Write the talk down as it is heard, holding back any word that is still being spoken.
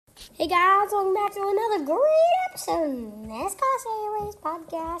Hey guys, welcome back to another great episode of NASCAR Series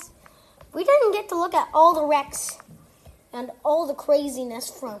Podcast. We didn't get to look at all the wrecks and all the craziness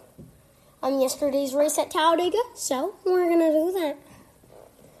from yesterday's race at Talledega, so we're going to do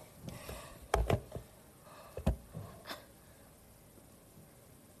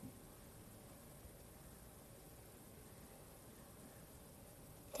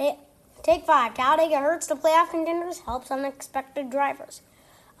that. Take 5. Talledega hurts the playoff contenders, helps unexpected drivers.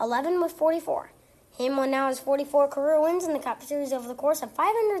 11 with 44. Hamlin now has 44 career wins in the Cup Series over the course of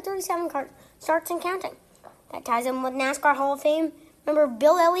 537 starts and counting. That ties him with NASCAR Hall of Fame member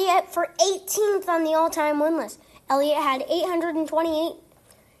Bill Elliott for 18th on the all-time win list. Elliott had 828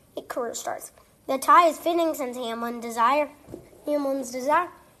 career starts. The tie is fitting since Hamlin's desire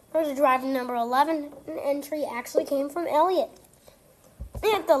to drive number 11 entry actually came from Elliott.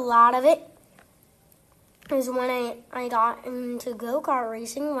 And a lot of it is when I got into go-kart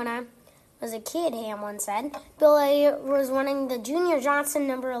racing when I was a kid, Hamlin said. Bill Elliott was running the Junior Johnson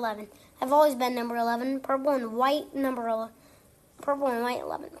number 11. I've always been number 11, purple and white 11.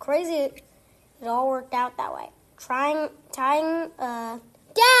 Crazy it all worked out that way. Tying a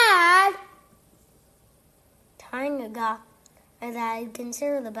guy that I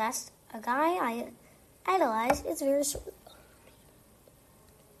consider the best, a guy I idolize, it's very sweet.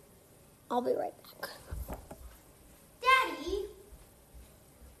 I'll be right back. Daddy,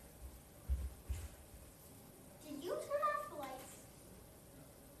 did you turn off the lights?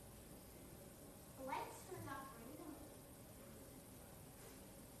 The lights turned off randomly.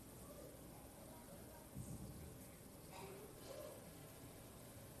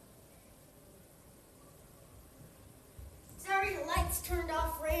 Sorry, the lights turned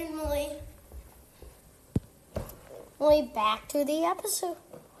off randomly. We'll be back to the episode.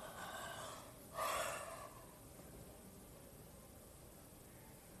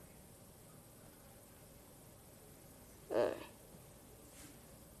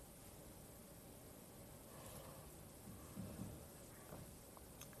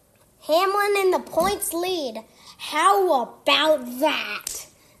 Hamlin in the points lead. How about that?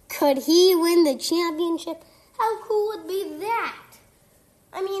 Could he win the championship? How cool would be that?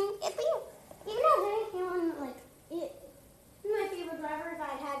 I mean, even though Hamlin, he's my favorite driver if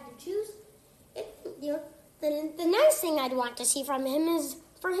I had to choose, the next thing I'd want to see from him is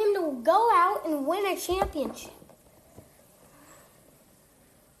for him to go out and win a championship.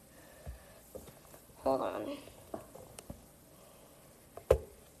 Hold on.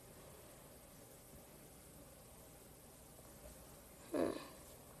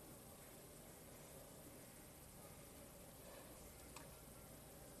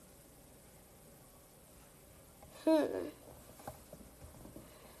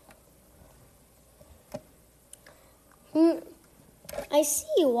 I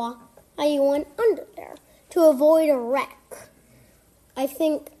see why you went under there, to avoid a wreck. I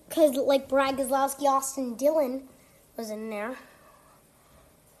think because, Brad Keselowski, Austin Dillon was in there.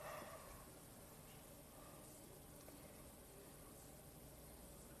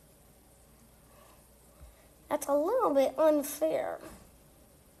 That's a little bit unfair.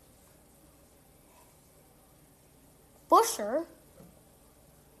 Busher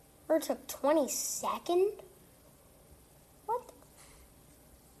took 22nd? What?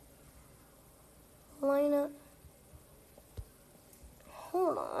 Lineup.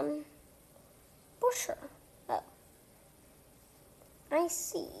 Hold on. Busher. Oh. I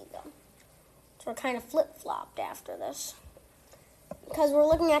see. So we're kind of flip-flopped after this. Because we're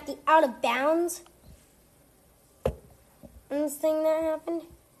looking at the out of bounds thing that happened.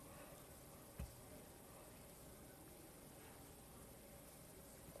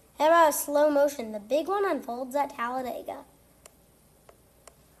 How about a slow motion? The big one unfolds at Talledega.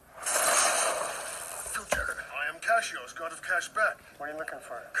 Filter. I am Cassios, god of cash back. What are you looking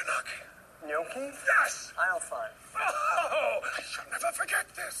for? Kanaki. Gnocchi? Yes! Aisle 5. Oh, I shall never forget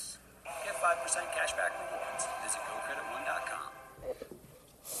this. Get 5% cash back rewards. Visit GoCredit1.com.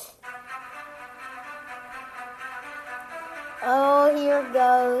 Oh, here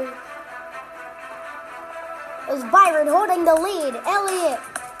goes. It was Byron holding the lead. Elliott.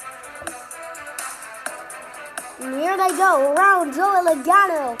 And here they go, around Joey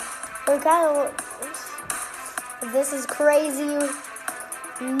Logano. This is crazy.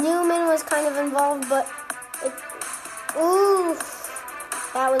 Newman was kind of involved, but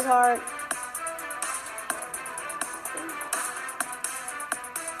that was hard.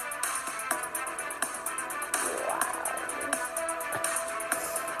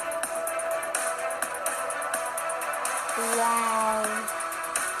 Wow.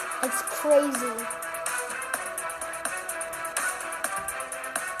 It's crazy.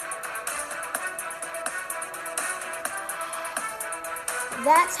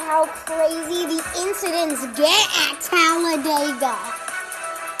 That's how crazy the incidents get at Talledega.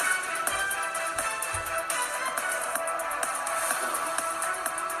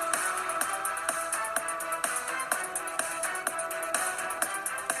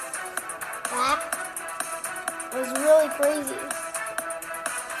 That was really crazy.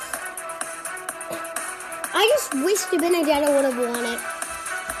 I just wish Benedetto would have won it.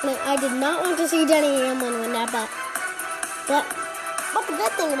 I did not want to see Denny Hamlin win that, but the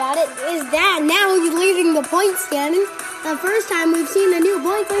good thing about it is that now he's leading the point standing. The first time we've seen the new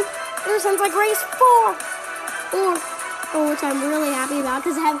point lead ever since like race 4, which I'm really happy about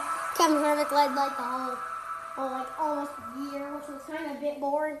because Kevin Harvick led like the whole like almost year, which was kind of a bit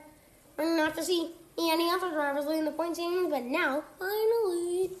boring. Not to see any other drivers leading the point standings, but now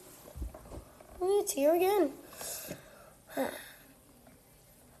finally it's here again.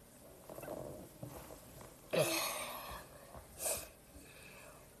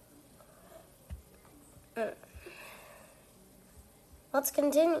 Let's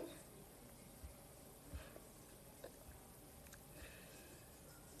continue.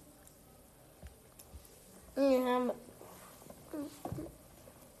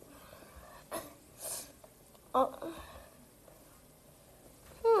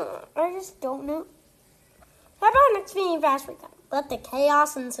 I just don't know. How about next being fast recap? Let the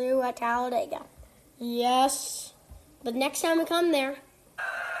chaos ensue at Talledega. Yes. But next time we come there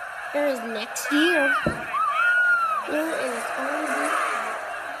is next year.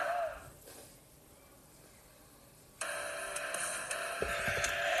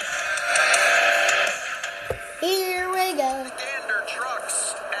 Here we go. Gander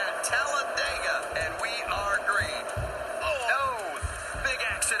trucks at Talledega, and we are green. Oh, no. Big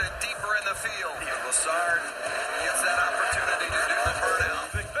accident deeper in the field. Lassard gets that opportunity to do the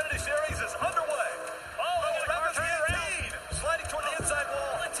burnout. The Xfinity Series is underway. Sliding toward the inside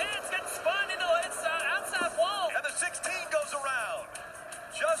wall. The 10's getting spun into the outside wall. And the 16 goes around.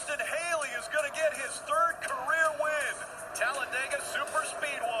 Justin Haley is going to get his third career win. Talledega Super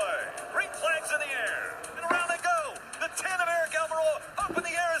Speedway. Green flags in the air. And around they go. The 10 of Eric Almirola. Up in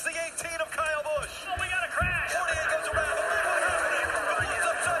the air is the 18 of Kyle Busch. Oh, we got a crash. 48 goes around. The big one happening. Goes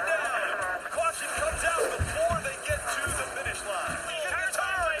upside down. Caution comes out before they get to the finish line.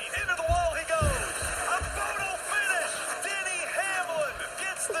 Into the wall he goes. A photo finish. Denny Hamlin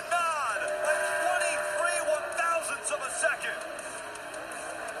gets the nod. A 23 one-thousandths of a second.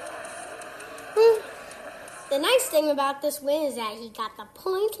 The nice thing about this win is that he got the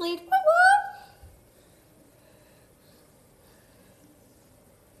point lead.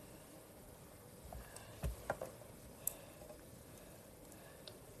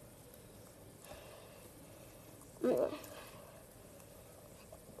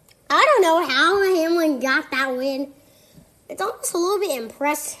 I don't know how Hamlin got that win. It's almost a little bit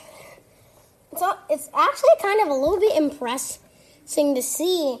impressive. It's actually kind of a little bit impressive to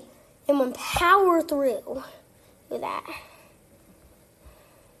see him power through with that.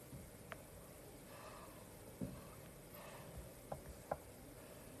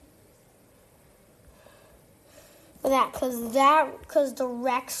 Because the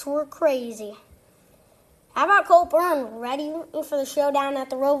wrecks were crazy. How about Cole Byrne ready for the showdown at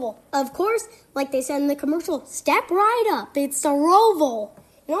the Roval? Of course, like they said in the commercial, step right up. It's the Roval.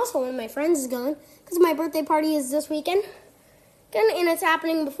 And also one of my friends is going because my birthday party is this weekend. And it's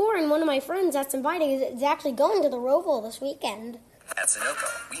happening before, and one of my friends that's invited is actually going to the Roval this weekend. At Sunoco,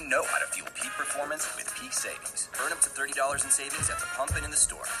 we know how to fuel peak performance with peak savings. Earn up to $30 in savings at the pump and in the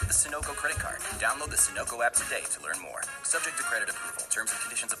store with the Sunoco credit card. Download the Sunoco app today to learn more. Subject to credit approval. Terms and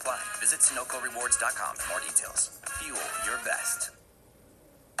conditions apply. Visit SunocoRewards.com for more details. Fuel your best.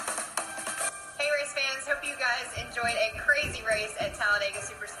 Hey race fans, hope you guys enjoyed a crazy race at Talledega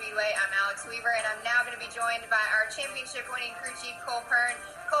Super Speedway. I'm Alex Weaver, and I'm now going to be joined by our championship-winning crew chief, Cole Byrne.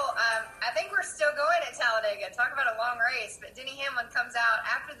 Cole, I think we're still going at Talledega. Talk about a long race, but Denny Hamlin comes out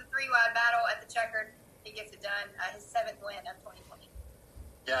after the three-wide battle at the checkered. He gets it done, his 7th win of 2020.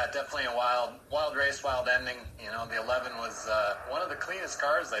 Yeah, definitely a wild race, wild ending. You know, the 11 was one of the cleanest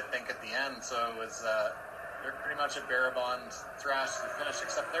cars, I think, at the end, so it was... they're pretty much a bare-bones thrash to the finish,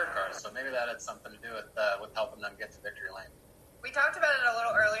 except their cars. So maybe that had something to do with helping them get to victory lane. We talked about it a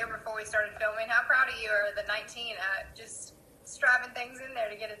little earlier before we started filming. How proud of you are the 19 just strapping things in there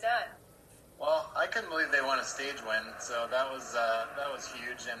to get it done? Well, I couldn't believe they won a stage win, so that was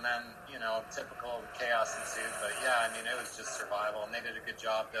huge. And then, you know, typical chaos ensued. But yeah, I mean, it was just survival, and they did a good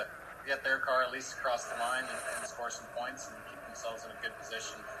job to get their car at least across the line and score some points and keep themselves in a good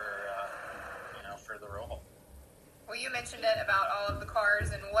position for the Roval. Well, you mentioned it about all of the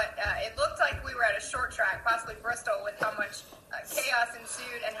cars and what it looked like we were at a short track, possibly Bristol, with how much chaos ensued.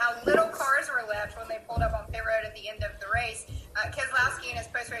 ensued and how little cars were left when they pulled up on pit road at the end of the race. Keselowski in his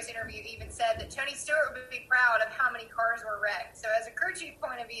post-race interview even said that Tony Stewart would be proud of how many cars were wrecked. So as a crew chief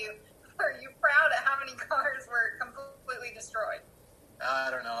point of view, are you proud of how many cars were completely destroyed?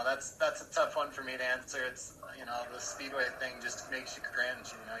 I don't know. That's a tough one for me to answer. It's, the Speedway thing just makes you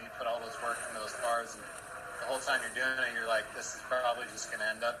cringe. You put all those work into those cars, and the whole time you're doing it, you're like, this is probably just going to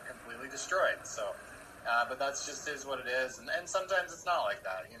end up completely destroyed. So, but that's just is what it is. And sometimes it's not like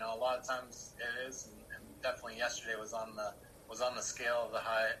that. A lot of times it is, and definitely yesterday was on the scale of the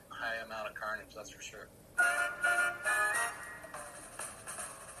high amount of carnage. That's for sure.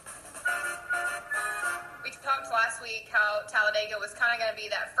 We talked last week how Talledega was kind of going to be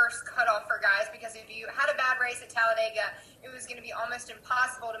that first cutoff for guys, because if you had a bad race at Talledega, it was going to be almost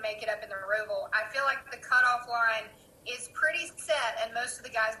impossible to make it up in the Roval. I feel like the cutoff line is pretty set, and most of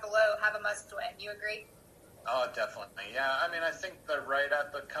the guys below have a must-win. You agree? Oh, definitely. Yeah, I mean, I think that right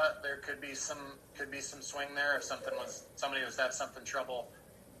at the cut, there could be some swing there if somebody was to have something trouble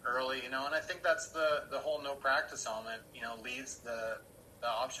early, and I think that's the whole no practice element, leaves the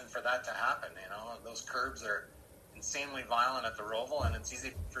option for that to happen. Those curbs are insanely violent at the Roval, and it's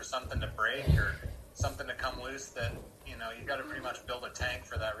easy for something to break or something to come loose that, you got to pretty much build a tank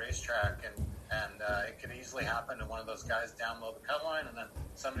for that racetrack, and it could easily happen to one of those guys down below the cut line, and then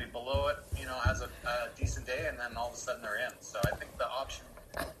somebody below it, has a decent day, and then all of a sudden they're in. So I think the option,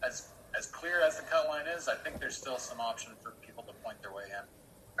 as clear as the cut line is, I think there's still some option for people to point their way in.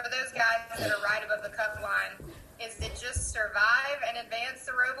 For those guys that are right above the cut line, is it just survive and advance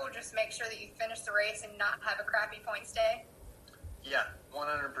the Roval, just make sure that you finish the race and not have a crappy points day? Yeah,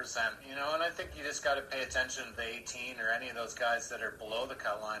 100%. And I think you just got to pay attention to the 18 or any of those guys that are below the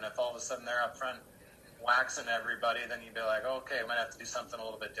cut line. If all of a sudden they're up front waxing everybody, then you'd be like, okay, I might have to do something a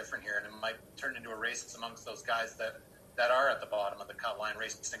little bit different here, and it might turn into a race amongst those guys that are at the bottom of the cut line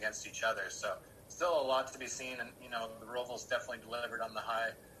racing against each other. So still a lot to be seen, and the Roval's definitely delivered on the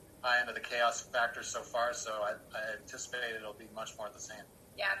high end of the chaos factor so far, so I anticipate it'll be much more the same.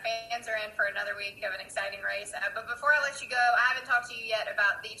 Yeah, fans are in for another week of an exciting race. But before I let you go, I haven't talked to you yet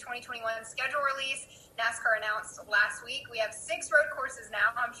about the 2021 schedule release. NASCAR announced last week. We have 6 road courses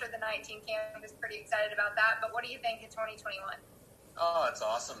now. I'm sure the 19 camp is pretty excited about that, but what do you think of 2021? Oh, it's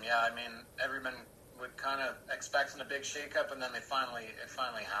awesome. Yeah, I mean, everyone would kind of expecting a big shakeup, and then it finally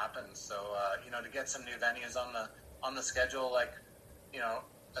happened. So, to get some new venues on the schedule, like,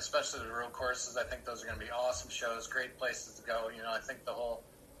 especially the road courses, I think those are going to be awesome shows, great places to go. I think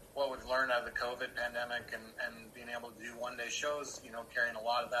what we've learned out of the COVID pandemic and being able to do one-day shows, carrying a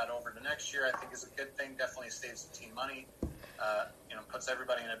lot of that over to next year, I think is a good thing. Definitely saves the team money, puts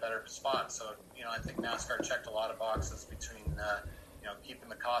everybody in a better spot. So, I think NASCAR checked a lot of boxes between, keeping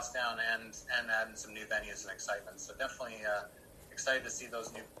the cost down and adding some new venues and excitement. So definitely excited to see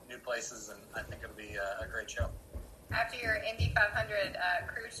those new places, and I think it'll be a great show. After your Indy 500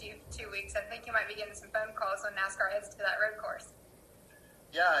 crew chief 2 weeks, I think you might be getting some phone calls when NASCAR heads to that road course.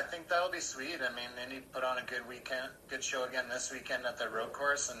 Yeah, I think that'll be sweet. I mean, Indy put on a good show again this weekend at their road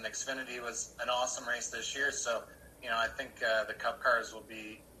course, and Xfinity was an awesome race this year. So, I think the Cup cars will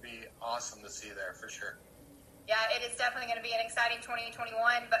be awesome to see there for sure. Yeah, it is definitely going to be an exciting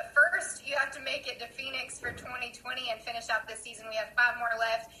 2021. But first, you have to make it to Phoenix for 2020 and finish out this season. We have 5 more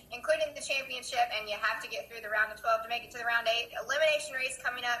left, including the championship, and you have to get through the round of 12 to make it to the round 8. Elimination race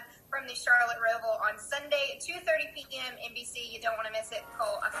coming up from the Charlotte Roval on Sunday at 2:30 p.m. NBC. You don't want to miss it.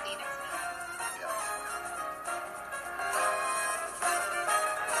 Cole, I'll see you next week.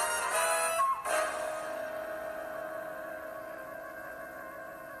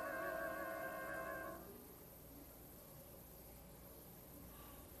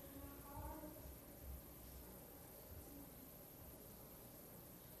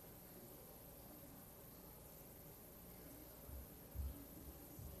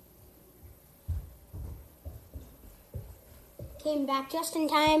 Came back just in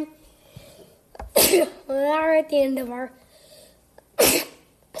time. We're at the end of our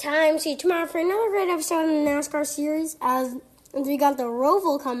time. See you tomorrow for another great episode in the NASCAR series. As we got the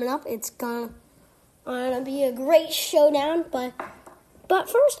Roval coming up, it's gonna be a great showdown. But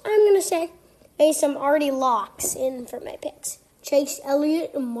first, I'm gonna say some already locks in for my picks: Chase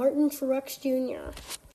Elliott and Martin Truex Jr.